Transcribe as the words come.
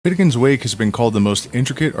Finnegan's Wake has been called the most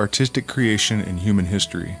intricate artistic creation in human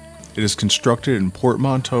history. It is constructed in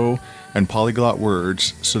portmanteau and polyglot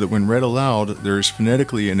words so that when read aloud there is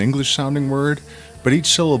phonetically an English-sounding word, but each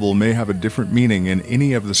syllable may have a different meaning in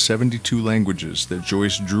any of the 72 languages that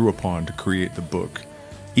Joyce drew upon to create the book.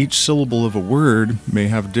 Each syllable of a word may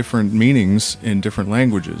have different meanings in different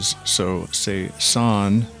languages, so say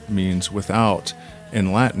san means without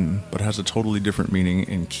in Latin, but has a totally different meaning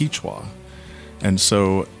in Quechua. And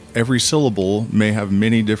so every syllable may have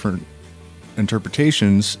many different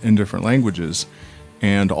interpretations in different languages,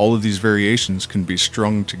 and all of these variations can be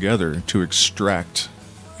strung together to extract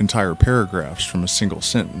entire paragraphs from a single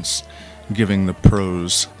sentence, giving the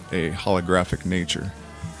prose a holographic nature.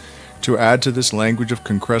 To add to this language of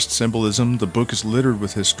concressed symbolism, the book is littered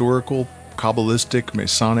with historical, kabbalistic,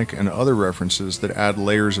 masonic, and other references that add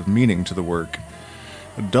layers of meaning to the work.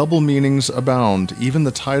 Double meanings abound. Even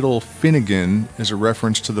the title Finnegan is a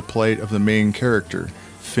reference to the plight of the main character,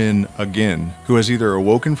 Finnegan, who has either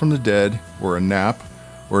awoken from the dead, or a nap,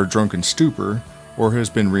 or a drunken stupor, or has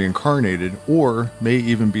been reincarnated, or may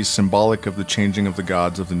even be symbolic of the changing of the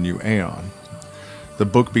gods of the new aeon. The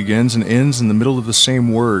book begins and ends in the middle of the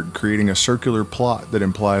same word, creating a circular plot that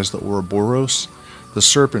implies the oroboros, the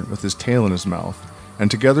serpent with his tail in his mouth, and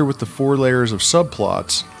together with the 4 layers of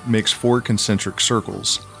subplots, makes 4 concentric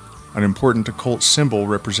circles, an important occult symbol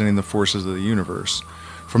representing the forces of the universe,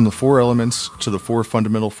 from the 4 elements to the 4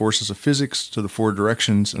 fundamental forces of physics to the 4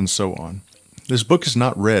 directions, and so on. This book is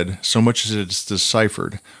not read so much as it is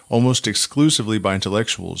deciphered, almost exclusively by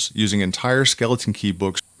intellectuals, using entire skeleton key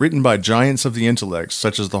books written by giants of the intellect,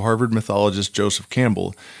 such as the Harvard Mythologist Joseph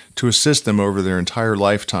Campbell, to assist them over their entire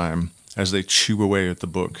lifetime as they chew away at the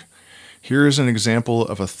book. Here is an example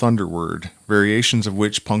of a thunder word, variations of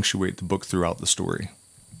which punctuate the book throughout the story.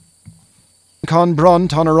 Con bron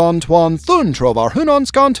toneron twan thun trovar hunon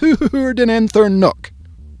skan tuhurdinen thurnuk.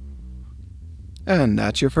 And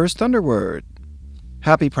that's your first thunder word.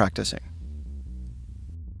 Happy practicing.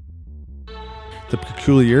 The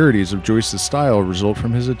peculiarities of Joyce's style result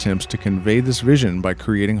from his attempts to convey this vision by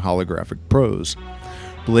creating holographic prose.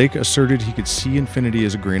 Blake asserted he could see infinity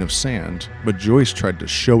as a grain of sand, but Joyce tried to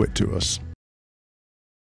show it to us.